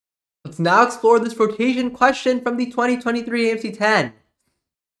Let's now explore this rotation question from the 2023 AMC 10.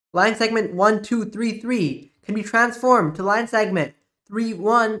 Line segment 1, 2, 3, 3 can be transformed to line segment 3,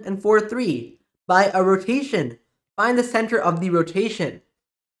 1, and 4, 3 by a rotation. Find the center of the rotation.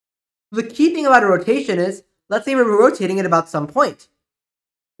 The key thing about a rotation is, let's say we're rotating at about some point.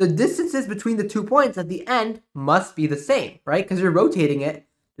 The distances between the 2 points at the end must be the same, right? Because you're rotating it,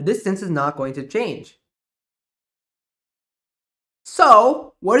 the distance is not going to change.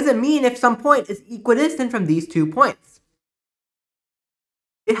 So, what does it mean if some point is equidistant from these 2 points?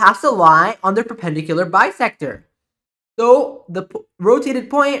 It has to lie on the perpendicular bisector. So, the rotated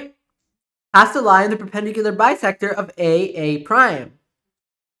point has to lie on the perpendicular bisector of AA prime.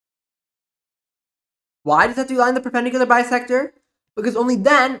 Why does it have to lie on the perpendicular bisector? Because only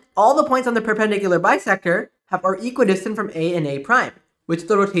then, all the points on the perpendicular bisector are equidistant from A and A prime, which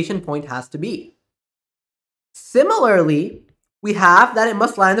the rotation point has to be. Similarly, we have that it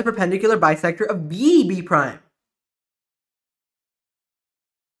must lie on the perpendicular bisector of B prime.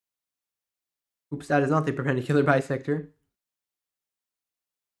 Oops, that is not the perpendicular bisector.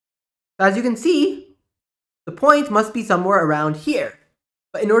 As you can see, the point must be somewhere around here.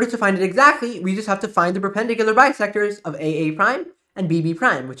 But in order to find it exactly, we just have to find the perpendicular bisectors of AA prime and BB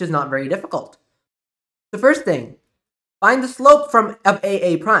prime, which is not very difficult. The first thing, find the slope of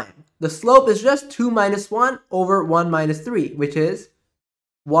AA prime. The slope is just 2 minus 1 over 1 minus 3, which is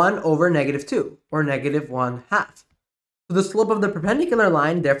 1 over negative 2, or negative 1/2. So the slope of the perpendicular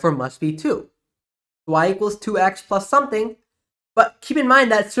line, therefore, must be 2. Y equals 2x plus something, but keep in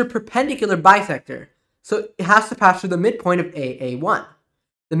mind that it's a perpendicular bisector, so it has to pass through the midpoint of AA1.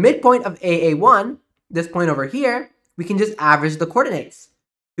 The midpoint of AA1, this point over here, we can just average the coordinates,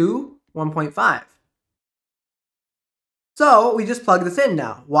 2, 1.5. So we just plug this in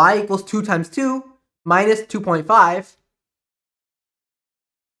now. Y equals 2 times 2 minus 2.5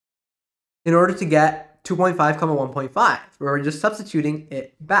 in order to get 2.5, 1.5, where we're just substituting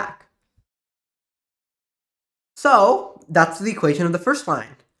it back. So that's the equation of the first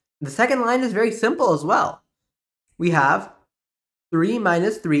line. The second line is very simple as well. We have 3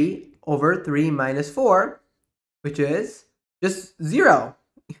 minus 3 over 3 minus 4, which is just 0.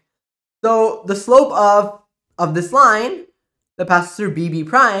 So the slope of this line that passes through BB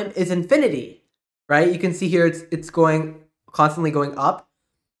prime is infinity, right? You can see here it's going constantly going up.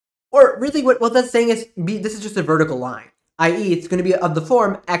 Or really what that's saying is this is just a vertical line, i.e. it's going to be of the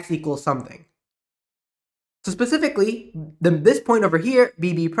form x equals something. So specifically, this point over here,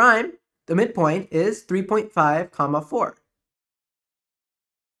 BB prime, the midpoint is 3.5, 4.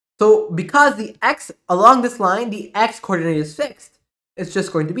 So because the x along this line, the x coordinate is fixed, it's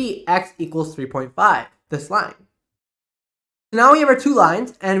just going to be x equals 3.5, this line. So now we have our two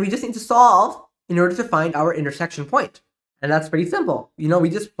lines, and we just need to solve in order to find our intersection point. And that's pretty simple. We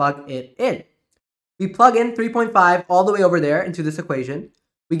just plug it in. We plug in 3.5 all the way over there into this equation.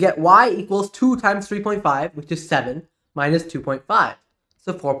 We get y equals 2 times 3.5, which is 7, minus 2.5,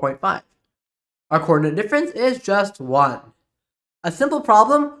 so 4.5. Our coordinate difference is just 1. A simple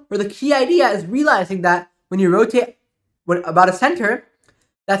problem where the key idea is realizing that when you rotate about a center,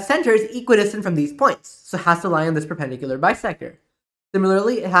 that center is equidistant from these points, so it has to lie on this perpendicular bisector.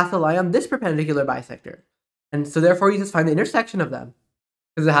 Similarly, it has to lie on this perpendicular bisector. And so therefore, you just find the intersection of them,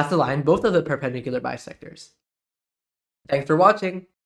 because it has to lie on both of the perpendicular bisectors. Thanks for watching.